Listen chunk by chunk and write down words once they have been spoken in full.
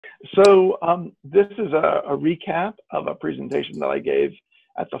So this is a recap of a presentation that I gave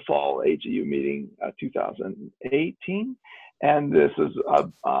at the fall AGU meeting 2018. And this is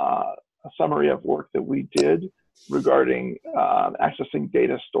a summary of work that we did regarding accessing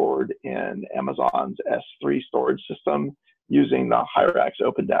data stored in Amazon's S3 storage system using the Hyrax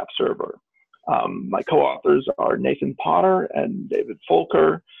OPeNDAP server. My co-authors are Nathan Potter and David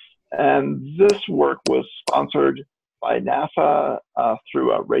Folker, and this work was sponsored by NASA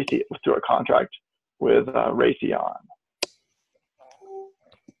through a contract with Raytheon.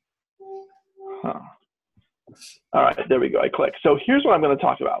 All right, there we go. I click. So here's what I'm going to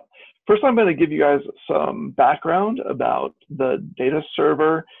talk about. First, I'm going to give you guys some background about the data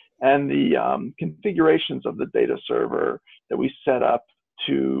server and the configurations of the data server that we set up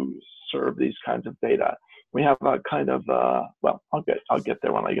to serve these kinds of data. We have a kind of, well, I'll get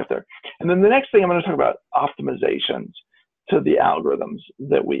there when I get there. And then the next thing I'm going to talk about optimizations to the algorithms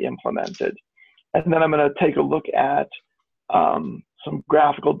that we implemented. And then I'm going to take a look at some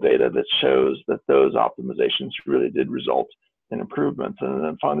graphical data that shows that those optimizations really did result in improvements. And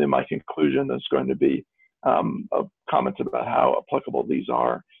then finally, my conclusion is going to be comments about how applicable these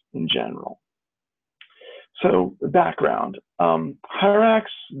are in general. So the background, Hyrax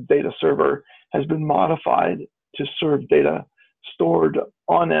data server has been modified to serve data stored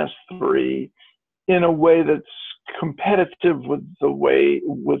on S3 in a way that's competitive with the way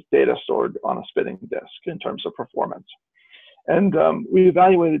with data stored on a spinning disk in terms of performance. And we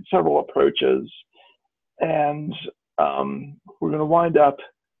evaluated several approaches, and we're going to wind up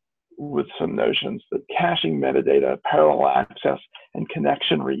with some notions that caching metadata, parallel access, and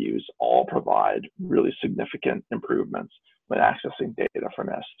connection reuse all provide really significant improvements when accessing data from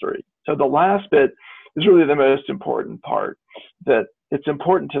S3. So the last bit is really the most important part, that it's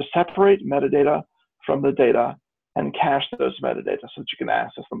important to separate metadata from the data and cache those metadata so that you can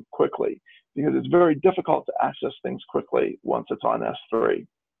access them quickly, because it's very difficult to access things quickly once it's on S3.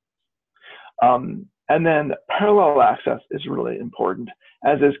 And then parallel access is really important,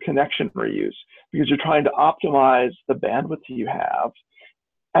 as is connection reuse, because you're trying to optimize the bandwidth you have.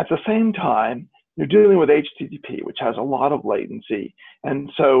 At the same time, you're dealing with HTTP, which has a lot of latency. And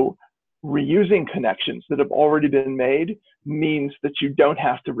so reusing connections that have already been made means that you don't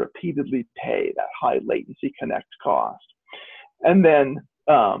have to repeatedly pay that high latency connect cost. And then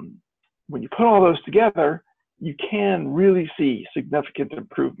when you put all those together, you can really see significant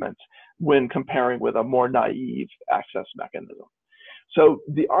improvements when comparing with a more naive access mechanism. So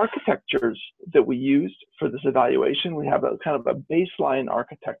the architectures that we used for this evaluation, we have a kind of a baseline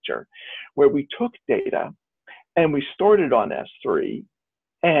architecture where we took data and we stored it on S3,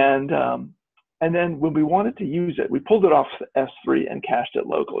 and then when we wanted to use it, we pulled it off S3 and cached it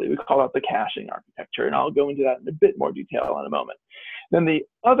locally. We call it the caching architecture, and I'll go into that in a bit more detail in a moment. Then the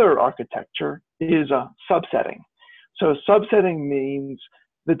other architecture is subsetting. So subsetting means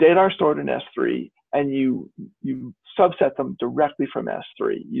the data are stored in S3, and you subset them directly from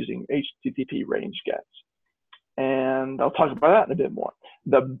S3 using HTTP range gets. And I'll talk about that in a bit more.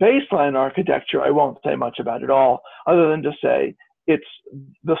 The baseline architecture, I won't say much about at all, other than to say it's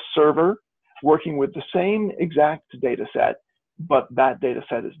the server working with the same exact data set, but that data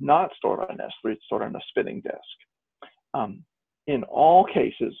set is not stored on S3, it's stored on a spinning disk. In all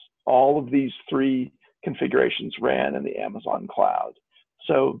cases, all of these three configurations ran in the Amazon cloud.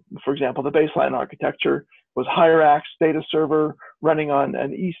 So, for example, the baseline architecture was Hyrax data server running on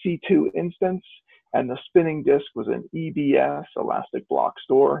an EC2 instance, and the spinning disk was an EBS, Elastic Block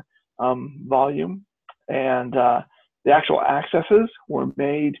Store volume. And the actual accesses were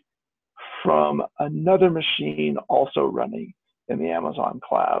made from another machine also running in the Amazon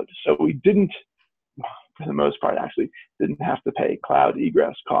cloud. So we didn't, for the most part, actually didn't have to pay cloud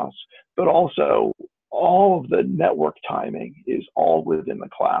egress costs, but also all of the network timing is all within the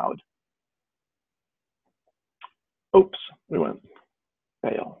cloud. Oops, we went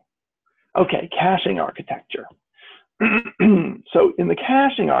fail. Okay, caching architecture. So in the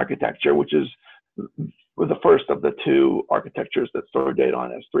caching architecture, which is the first of the two architectures that store data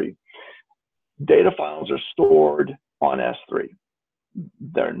on S3, data files are stored on S3.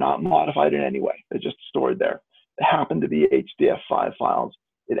 They're not modified in any way. They're just stored there. They happen to be HDF5 files.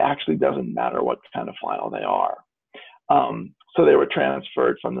 It actually doesn't matter what kind of file they are. So they were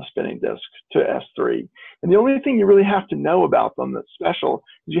transferred from the spinning disk to S3. And the only thing you really have to know about them that's special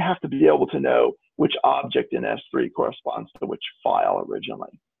is you have to be able to know which object in S3 corresponds to which file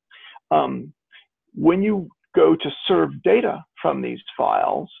originally. When you go to serve data from these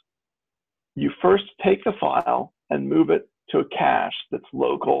files, you first take the file and move it to a cache that's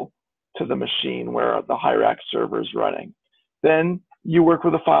local to the machine where the Hyrax server is running. Then you work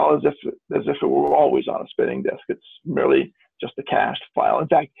with a file as if it were always on a spinning disk. It's merely just a cached file. In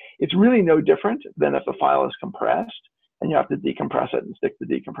fact, it's really no different than if the file is compressed and you have to decompress it and stick the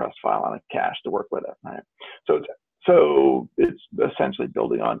decompressed file on a cache to work with it, right? So it's essentially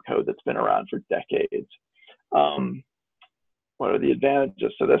building on code that's been around for decades. What are the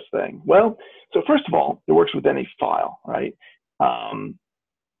advantages to this thing? Well, so first of all, it works with any file, right?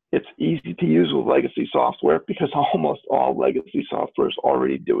 It's easy to use with legacy software because almost all legacy software is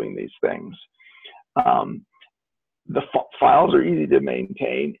already doing these things. The files are easy to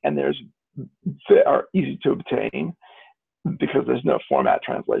maintain, and they are easy to obtain because there's no format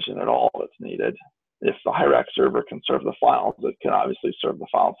translation at all that's needed. If the Hyrax server can serve the files, it can obviously serve the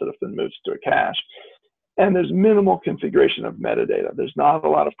files that have been moved to a cache. And there's minimal configuration of metadata. There's not a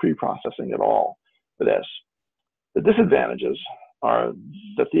lot of pre-processing at all for this. The disadvantages are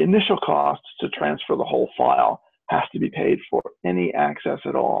that the initial cost to transfer the whole file has to be paid for any access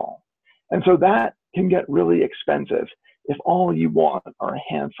at all. And so that can get really expensive if all you want are a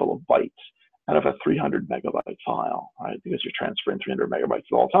handful of bytes out of a 300 megabyte file, right? Because you're transferring 300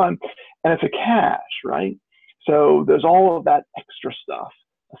 megabytes all the time. And it's a cache, right? So there's all of that extra stuff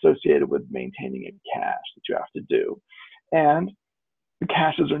associated with maintaining a cache that you have to do. And the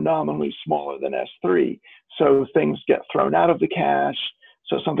caches are nominally smaller than S3, so things get thrown out of the cache.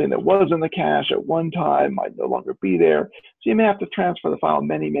 So something that was in the cache at one time might no longer be there. So you may have to transfer the file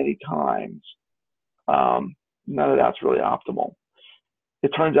many, many times. None of that's really optimal. It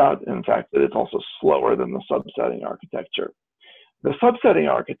turns out, in fact, that it's also slower than the subsetting architecture. The subsetting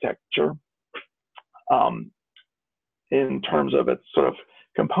architecture, in terms of its sort of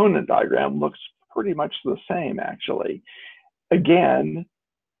component diagram, looks pretty much the same, actually. Again,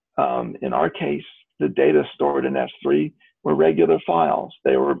 in our case, the data stored in S3 were regular files.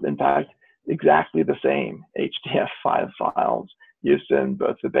 They were, in fact, exactly the same HDF5 files used in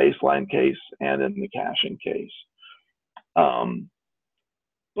both the baseline case and in the caching case.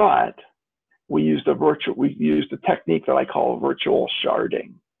 But we used a technique that I call virtual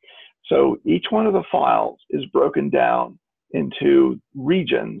sharding. So each one of the files is broken down into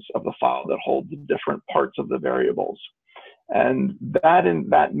regions of the file that hold the different parts of the variables. And that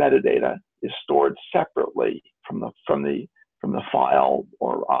metadata is stored separately from the file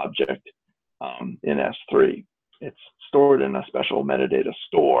or object in S3. It's stored in a special metadata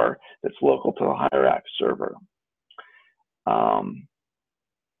store that's local to the Hyrax server.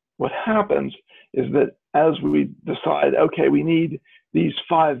 What happens is that as we decide, okay, we need these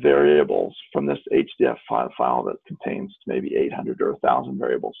 5 variables from this HDF5 file that contains maybe 800 or 1,000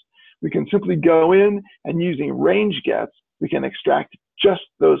 variables, we can simply go in and using range gets, we can extract just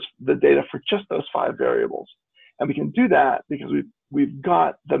the data for just those 5 variables. And we can do that because we've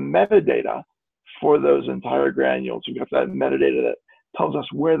got the metadata for those entire granules. We've got that metadata that tells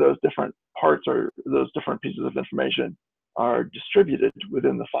us where those different parts or those different pieces of information are distributed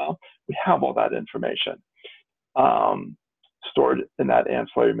within the file. We have all that information stored in that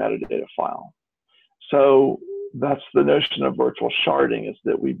ancillary metadata file. So that's the notion of virtual sharding, is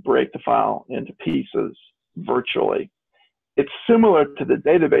that we break the file into pieces virtually. It's similar to the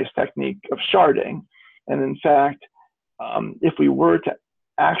database technique of sharding. And in fact, if we were to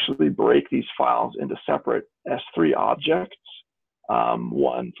actually break these files into separate S3 objects,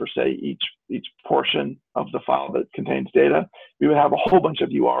 one for, say, each portion of the file that contains data, we would have a whole bunch of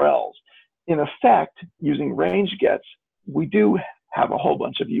URLs. In effect, using range gets, we do have a whole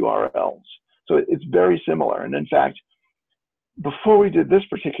bunch of URLs. So it's very similar. And in fact, before we did this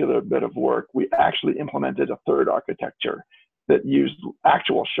particular bit of work, we actually implemented a third architecture that used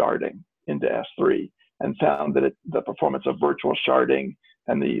actual sharding into S3 and found that the performance of virtual sharding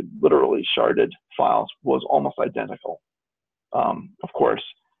and the literally sharded files was almost identical. Of course,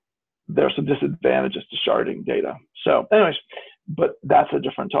 there are some disadvantages to sharding data. So anyways, but that's a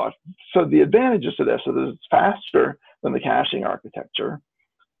different talk. So the advantages to this are that it's faster than the caching architecture.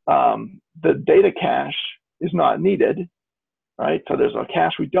 The data cache is not needed, right? So there's a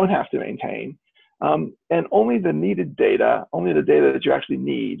cache we don't have to maintain. And only the needed data, only the data that you actually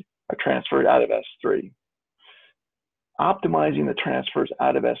need, are transferred out of S3. Optimizing the transfers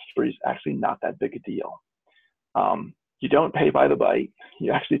out of S3 is actually not that big a deal. You don't pay by the byte,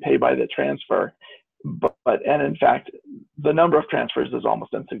 you actually pay by the transfer. And in fact, the number of transfers is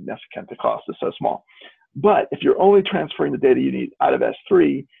almost insignificant. The cost is so small. But if you're only transferring the data you need out of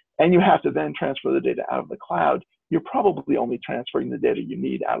S3, and you have to then transfer the data out of the cloud, you're probably only transferring the data you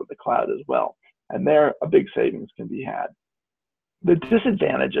need out of the cloud as well. And there, a big savings can be had. The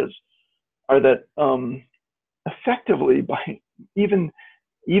disadvantages are that effectively, by even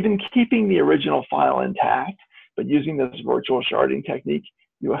keeping the original file intact, but using this virtual sharding technique,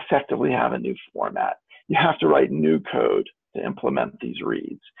 you effectively have a new format. You have to write new code to implement these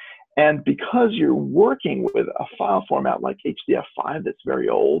reads. And because you're working with a file format like HDF5 that's very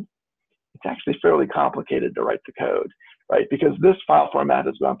old, it's actually fairly complicated to write the code, right? Because this file format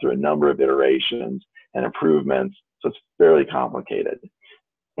has gone through a number of iterations and improvements, so it's fairly complicated.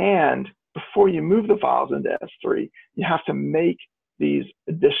 And before you move the files into S3, you have to make these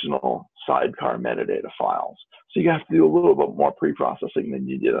additional sidecar metadata files. So you have to do a little bit more pre-processing than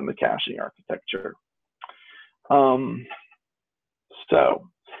you did on the caching architecture. So,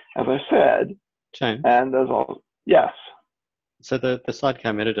 as I said, James, and as all, yes. so the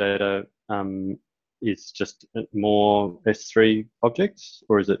sidecar metadata is just more S3 objects,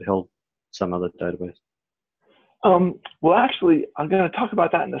 or is it held some other database? Well, actually, I'm going to talk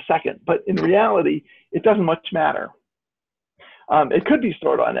about that in a second, but in reality, it doesn't much matter. It could be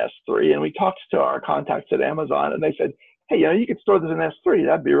stored on S3, and we talked to our contacts at Amazon, and they said, hey, you could store this in S3.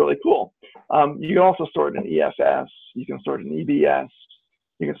 That'd be really cool. You can also store it in EFS. You can store it in EBS.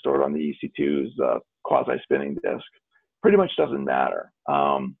 You can store it on the EC2's quasi-spinning disk. Pretty much doesn't matter.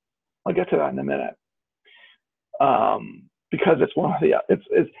 I'll get to that in a minute. Because it's one of the,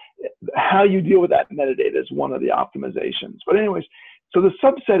 it's how you deal with that metadata is one of the optimizations. But anyways, so the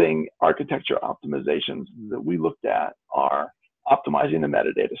subsetting architecture optimizations that we looked at are optimizing the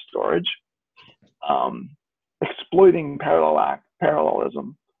metadata storage, exploiting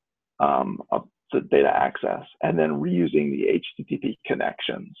parallelism of the data access, and then reusing the HTTP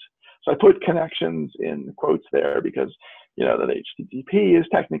connections. So I put connections in quotes there because that HTTP is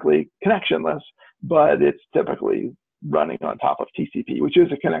technically connectionless, but it's typically running on top of TCP, which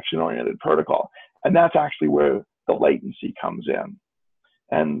is a connection-oriented protocol. And that's actually where the latency comes in.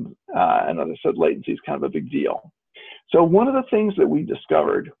 And as I said, latency is kind of a big deal. So one of the things that we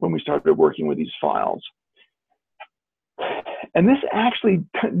discovered when we started working with these files, and this actually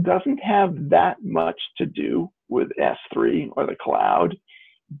doesn't have that much to do with S3 or the cloud,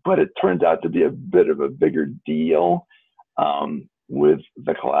 but it turns out to be a bit of a bigger deal with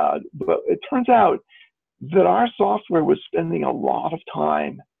the cloud. But it turns out that our software was spending a lot of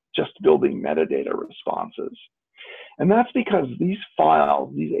time just building metadata responses. And that's because these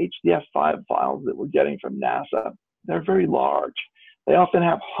files, these HDF5 files that we're getting from NASA, they're very large. They often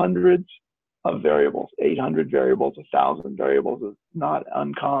have hundreds of variables, 800 variables, 1,000 variables is not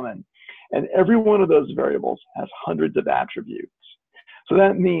uncommon. And every one of those variables has hundreds of attributes. So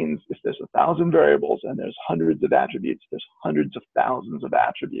that means if there's 1,000 variables and there's hundreds of attributes, there's hundreds of thousands of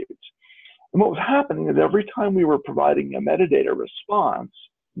attributes. And what was happening is every time we were providing a metadata response,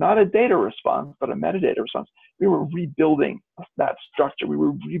 not a data response, but a metadata response, we were rebuilding that structure. We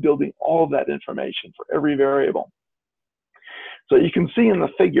were rebuilding all of that information for every variable. So you can see in the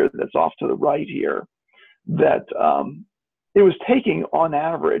figure that's off to the right here that it was taking, on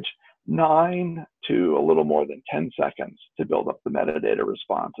average, 9 to a little more than 10 seconds to build up the metadata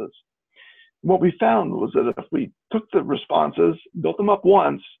responses. What we found was that if we took the responses, built them up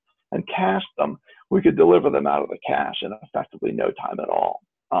once, and cached them, we could deliver them out of the cache in effectively no time at all.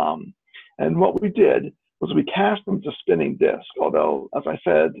 And what we did was we cached them to spinning disk, although, as I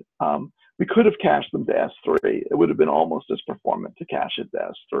said, we could have cached them to S3. It would have been almost as performant to cache it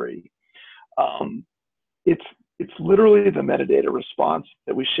to S3. It's literally the metadata response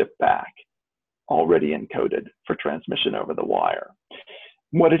that we ship back, already encoded for transmission over the wire.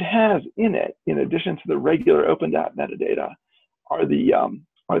 What it has in it, in addition to the regular OPeNDAP metadata, are the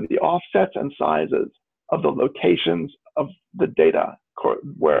offsets and sizes of the locations of the data for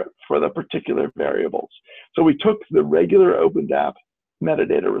the particular variables. So we took the regular OPeNDAP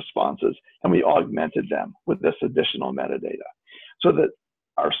metadata responses and we augmented them with this additional metadata so that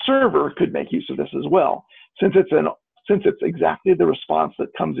our server could make use of this as well. Since it's exactly the response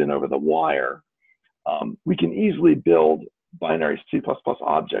that comes in over the wire, we can easily build binary C++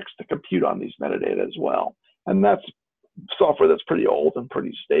 objects to compute on these metadata as well. And that's software that's pretty old and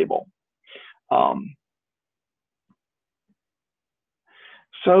pretty stable.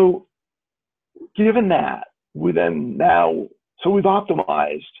 So given that, we've optimized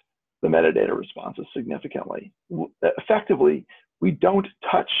the metadata responses significantly. Effectively, we don't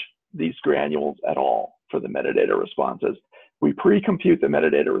touch these granules at all for the metadata responses. We pre-compute the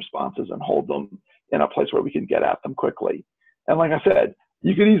metadata responses and hold them in a place where we can get at them quickly. And like I said,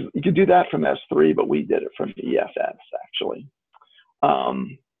 you could do that from S3, but we did it from EFS actually.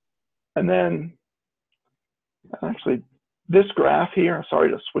 And then actually this graph here,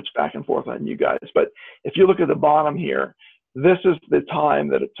 sorry to switch back and forth on you guys, but if you look at the bottom here, this is the time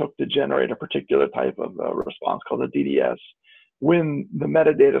that it took to generate a particular type of response called a DDS when the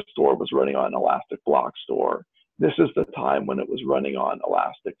metadata store was running on Elastic Block Store this is the time when it was running on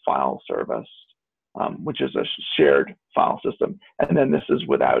Elastic File Service, which is a shared file system. And then this is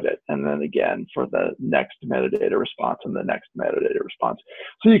without it. And then again for the next metadata response and the next metadata response.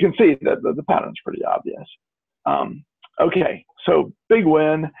 So you can see that the pattern's pretty obvious. Okay, so big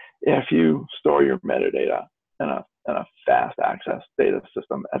win if you store your metadata in a fast access data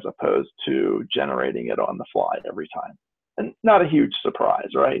system as opposed to generating it on the fly every time. And not a huge surprise,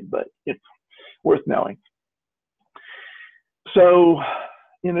 right? But it's worth knowing. So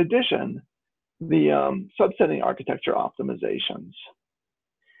in addition, the subsetting architecture optimizations,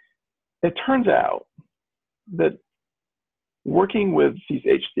 it turns out that working with these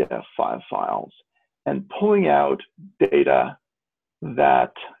HDF5 files and pulling out data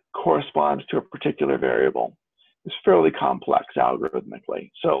that corresponds to a particular variable is fairly complex algorithmically.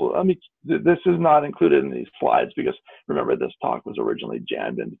 So this is not included in these slides because remember this talk was originally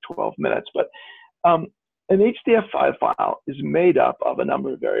jammed into 12 minutes, but an HDF5 file is made up of a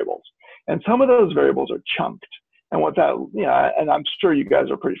number of variables. And some of those variables are chunked. And what that, and I'm sure you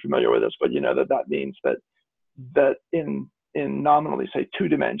guys are pretty familiar with this, but you know that means that in nominally, say, 2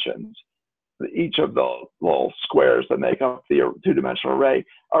 dimensions, each of the little squares that make up the two-dimensional array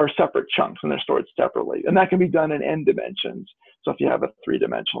are separate chunks and they're stored separately. And that can be done in n dimensions. So if you have a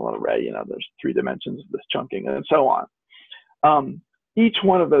 3-dimensional array, there's 3 dimensions of this chunking and so on. Each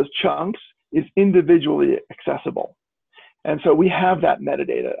one of those chunks is individually accessible. And so we have that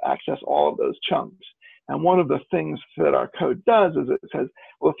metadata to access all of those chunks. And one of the things that our code does is it says,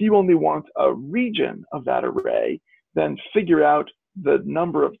 well, if you only want a region of that array, then figure out the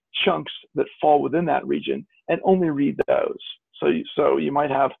number of chunks that fall within that region and only read those. So you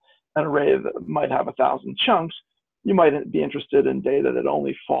might have an array that might have 1,000 chunks. You might be interested in data that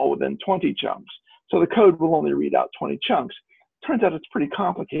only fall within 20 chunks. So the code will only read out 20 chunks. Turns out it's pretty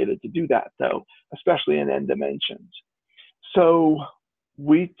complicated to do that though, especially in n dimensions. So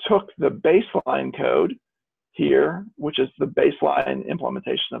we took the baseline code here, which is the baseline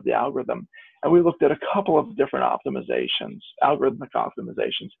implementation of the algorithm, and we looked at a couple of different optimizations, algorithmic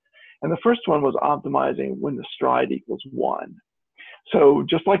optimizations. And the first one was optimizing when the stride equals 1. So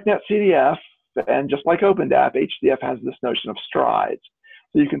just like NetCDF and just like OPeNDAP, HDF has this notion of strides.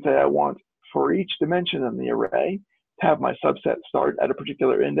 So you can say I want for each dimension in the array to have my subset start at a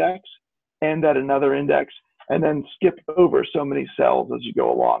particular index, end at another index, and then skip over so many cells as you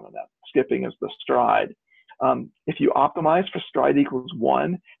go along. And that skipping is the stride. If you optimize for stride equals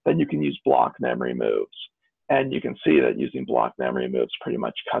 1, then you can use block memory moves. And you can see that using block memory moves pretty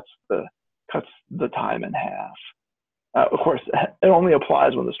much cuts the time in half. Of course, it only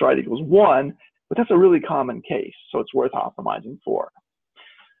applies when the stride equals 1, but that's a really common case, so it's worth optimizing for.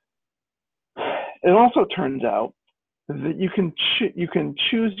 It also turns out that you can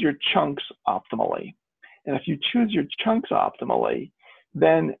choose your chunks optimally. And if you choose your chunks optimally,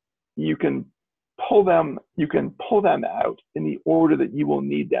 then you can pull them out in the order that you will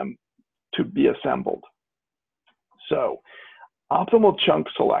need them to be assembled. So optimal chunk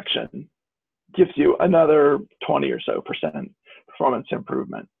selection gives you another 20 or so % performance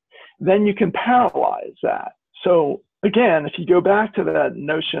improvement. Then you can parallelize that. So again, if you go back to that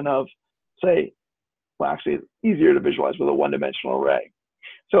notion of, say, well, actually it's easier to visualize with a 1-dimensional array.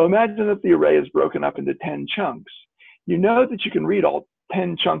 So imagine that the array is broken up into 10 chunks. You know that you can read all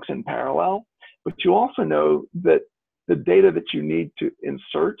 10 chunks in parallel, but you also know that the data that you need to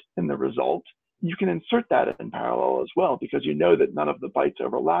insert in the result, you can insert that in parallel as well, because you know that none of the bytes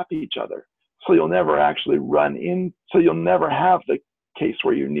overlap each other. So you'll never actually so you'll never have the case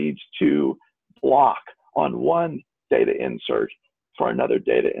where you need to block on one data insert for another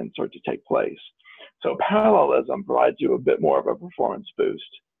data insert to take place. So parallelism provides you a bit more of a performance boost.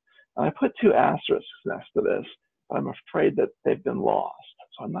 And I put 2 asterisks next to this, but I'm afraid that they've been lost.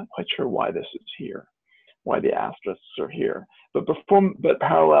 So I'm not quite sure why this is here, why the asterisks are here. But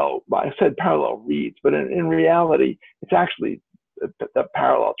parallel, I said parallel reads, but in reality, it's actually the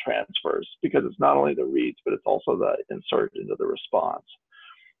parallel transfers, because it's not only the reads, but it's also the insert into the response.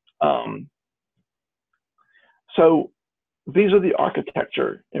 So these are the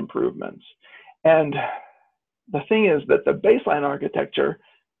architecture improvements. And the thing is that the baseline architecture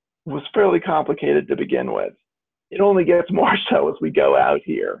was fairly complicated to begin with. It only gets more so as we go out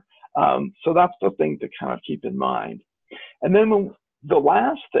here. So that's the thing to kind of keep in mind. And then the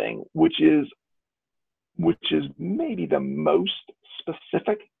last thing, which is maybe the most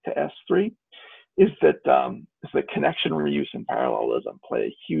specific to S3, is that connection reuse and parallelism play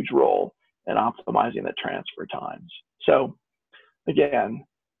a huge role in optimizing the transfer times. So again,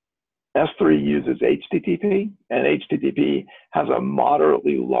 S3 uses HTTP, and HTTP has a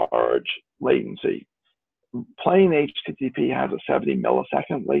moderately large latency. plain HTTP has a 70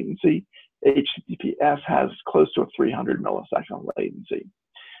 millisecond latency. HTTPS has close to a 300 millisecond latency.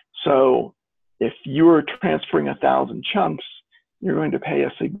 So if you are transferring 1,000 chunks, you're going to pay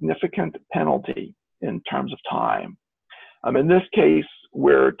a significant penalty in terms of time. In this case,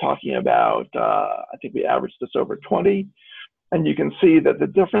 we're talking about, I think we averaged this over 20. And you can see that the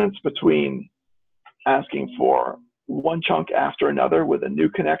difference between asking for one chunk after another with a new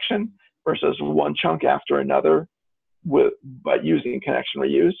connection versus one chunk after another but using connection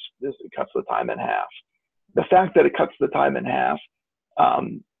reuse, it cuts the time in half. The fact that it cuts the time in half,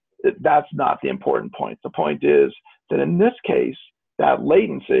 that's not the important point. The point is that in this case, that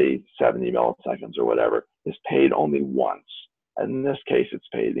latency, 70 milliseconds or whatever, is paid only once. And in this case, it's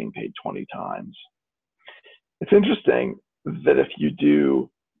being paid 20 times. It's interesting that if you do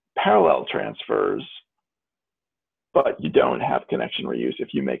parallel transfers, but you don't have connection reuse,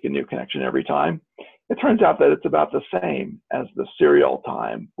 if you make a new connection every time, it turns out that it's about the same as the serial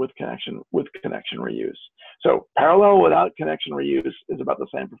time with connection reuse. So parallel without connection reuse is about the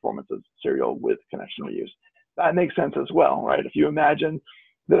same performance as serial with connection reuse. That makes sense as well, right? If you imagine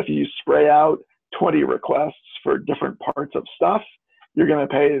that if you spray out 20 requests for different parts of stuff, you're going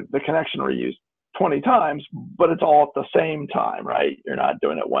to pay the connection reuse 20 times, but it's all at the same time, right? You're not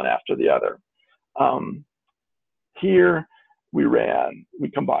doing it one after the other. Here we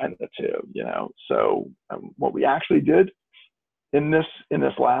combined the two, you know. So what we actually did in this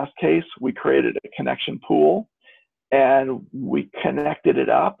last case, we created a connection pool and we connected it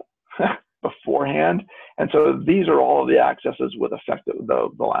up beforehand. And so these are all of the accesses with effect, the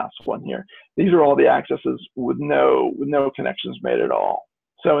last one here. These are all the accesses with no connections made at all.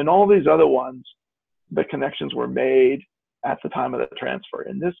 So in all these other ones, the connections were made at the time of the transfer.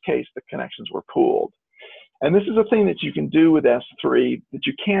 In this case, the connections were pooled. And this is a thing that you can do with S3 that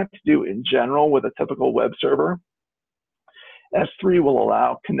you can't do in general with a typical web server. S3 will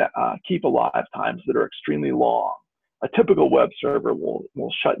allow keep alive times that are extremely long. A typical web server will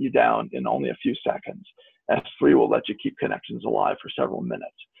shut you down in only a few seconds. S3 will let you keep connections alive for several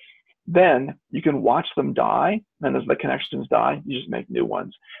minutes. Then you can watch them die, and as the connections die, you just make new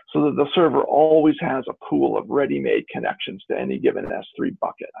ones, so that the server always has a pool of ready-made connections to any given S3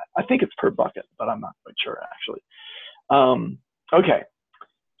 bucket. I think it's per bucket, but I'm not quite sure actually. Okay,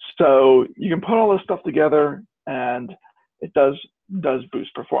 so you can put all this stuff together, and it does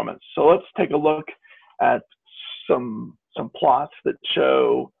boost performance. So let's take a look at some plots that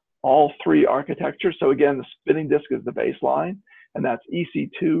show all three architectures. So again, the spinning disk is the baseline, and that's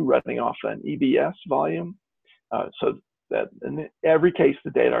EC2 running off an EBS volume. So that in every case,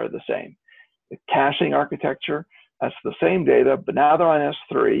 the data are the same. The caching architecture, that's the same data, but now they're on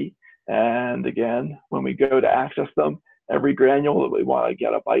S3. And again, when we go to access them, every granule that we want to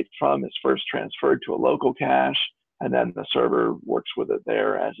get a byte from is first transferred to a local cache, and then the server works with it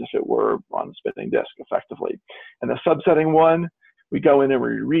there as if it were on the spinning disk effectively. And the subsetting one, we go in and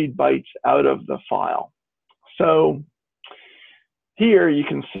we read bytes out of the file. So here you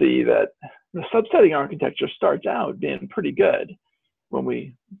can see that the subsetting architecture starts out being pretty good when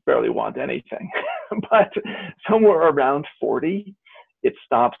we barely want anything. But somewhere around 40, it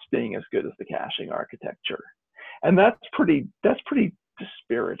stops being as good as the caching architecture. And that's pretty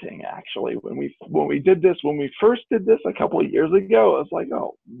dispiriting, actually. When we first did this a couple of years ago, I was like,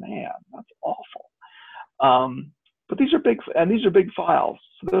 oh man, that's awful. But these are big files.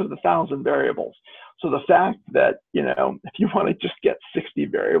 So there's 1,000 variables. So the fact that, you know, if you want to just get 60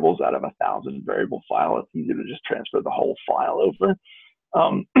 variables out of a 1,000 variable file, it's easy to just transfer the whole file over.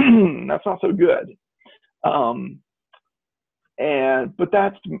 That's not so good.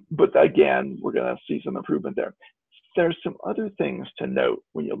 But again, we're going to see some improvement there. There's some other things to note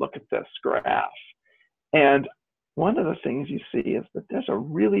when you look at this graph. And one of the things you see is that there's a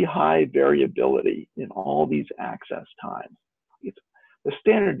really high variability in all these access times. The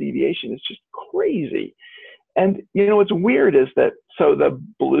standard deviation is just crazy. And you know what's weird is that, so the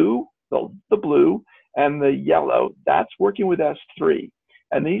blue and the yellow, that's working with S3.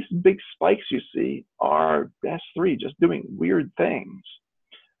 And these big spikes you see are S3 just doing weird things.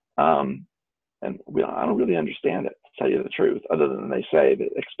 And I don't really understand it, to tell you the truth, other than they say that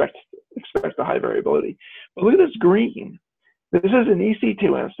expect a high variability. But look at this green. This is an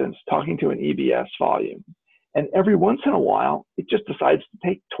EC2 instance talking to an EBS volume. And every once in a while, it just decides to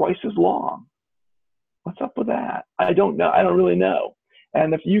take twice as long. What's up with that? I don't know. I don't really know.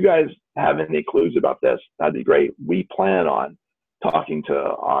 And if you guys have any clues about this, that'd be great. We plan on talking to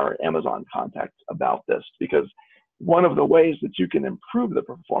our Amazon contacts about this, because one of the ways that you can improve the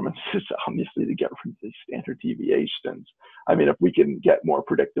performance is obviously to get rid of these standard deviations. I mean, if we can get more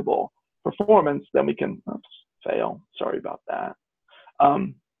predictable performance, then we can, oops, fail, sorry about that.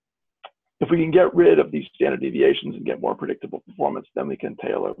 If we can get rid of these standard deviations and get more predictable performance, then we can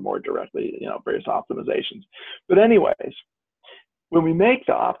tailor more directly, various optimizations. But anyways, when we make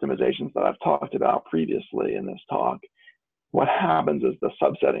the optimizations that I've talked about previously in this talk, what happens is the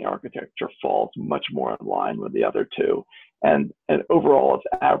subsetting architecture falls much more in line with the other two. And overall, its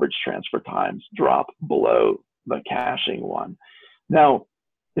average transfer times drop below the caching one. Now,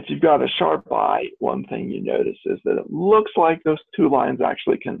 if you've got a sharp eye, one thing you notice is that it looks like those two lines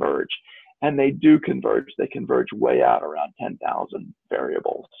actually converge. And they do converge. They converge way out around 10,000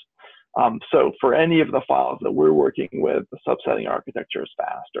 variables. So for any of the files that we're working with, the subsetting architecture is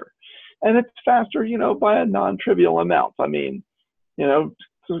faster. And it's faster, by a non-trivial amount. I mean,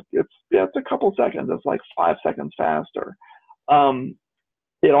 it's a couple seconds. It's like 5 seconds faster.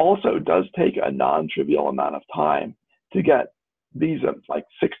 It also does take a non-trivial amount of time to get these like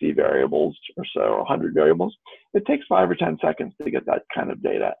 60 variables or so, or 100 variables. It takes 5 or 10 seconds to get that kind of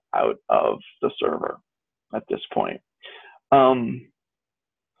data out of the server at this point.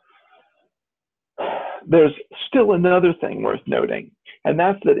 There's still another thing worth noting, and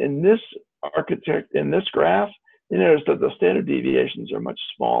that's that in this graph, you notice that the standard deviations are much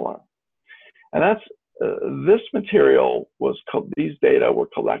smaller. And that's this material these data were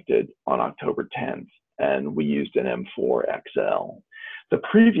collected on October 10th, and we used an M4 XL. The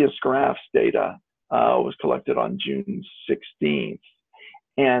previous graph's data was collected on June 16th,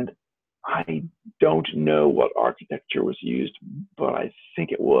 and I don't know what architecture was used, but I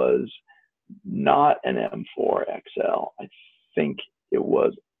think it was not an M4 XL. I think it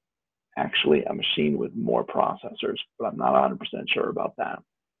was actually a machine with more processors, but I'm not 100% sure about that.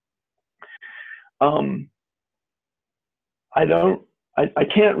 I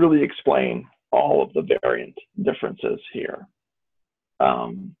can't really explain all of the variant differences here.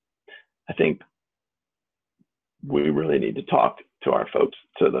 I think we really need to talk to our folks,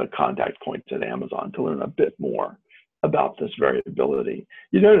 to the contact points at Amazon, to learn a bit more about this variability.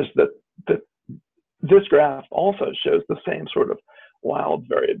 You notice that this graph also shows the same sort of wild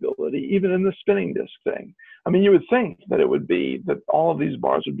variability, even in the spinning disk thing. I mean, you would think that it would be that all of these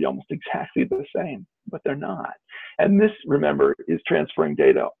bars would be almost exactly the same, but they're not. And this, remember, is transferring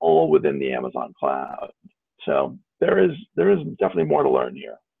data all within the Amazon cloud. So there is definitely more to learn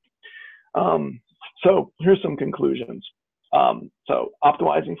here. So here's some conclusions. So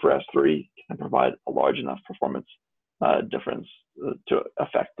optimizing for S3 can provide a large enough performance difference to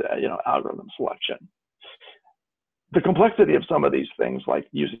affect algorithm selection. The complexity of some of these things, like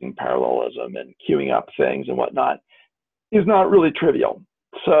using parallelism and queuing up things and whatnot, is not really trivial.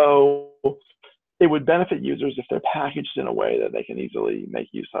 So it would benefit users if they're packaged in a way that they can easily make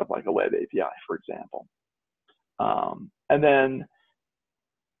use of, like a web API, for example.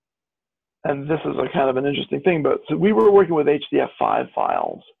 And this is a kind of an interesting thing, but so we were working with HDF5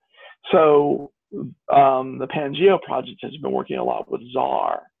 files. So the Pangeo project has been working a lot with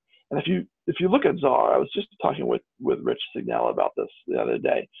ZAR. And if you look at ZAR, I was just talking with Rich Signell about this the other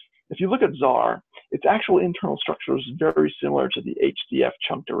day. If you look at ZAR, its actual internal structure is very similar to the HDF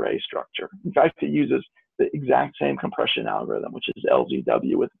chunked array structure. In fact, it uses the exact same compression algorithm, which is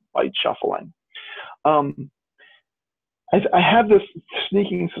LZW with byte shuffling. I have this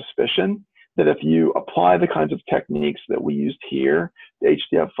sneaking suspicion that if you apply the kinds of techniques that we used here, the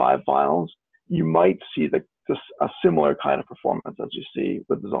HDF5 files, you might see a similar kind of performance as you see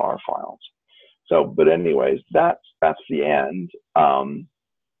with ZAR files. So, but anyways, that's the end.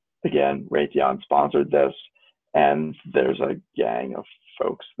 Again, Raytheon sponsored this, and there's a gang of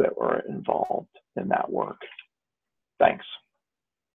folks that were involved in that work. Thanks.